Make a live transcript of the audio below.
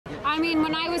I mean,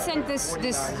 when I was sent this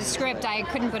script, I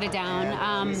couldn't put it down.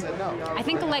 I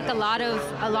think like a lot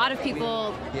of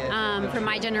people from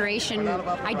my generation,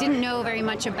 I didn't know very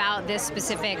much about this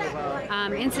specific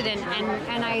incident,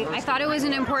 and I thought it was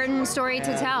an important story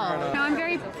to tell. You know, I'm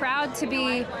very proud to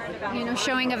be, you know,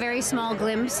 showing a very small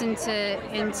glimpse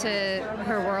into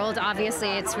her world.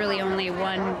 Obviously, it's really only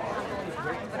one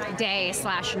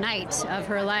day/night of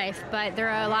her life, but there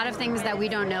are a lot of things that we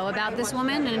don't know about this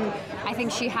woman, and I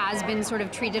think she has been sort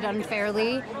of treated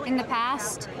unfairly in the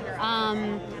past,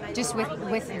 just with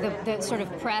the sort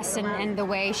of press and the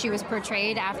way she was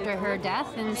portrayed after her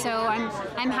death, and so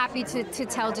I'm happy to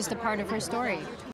tell just a part of her story.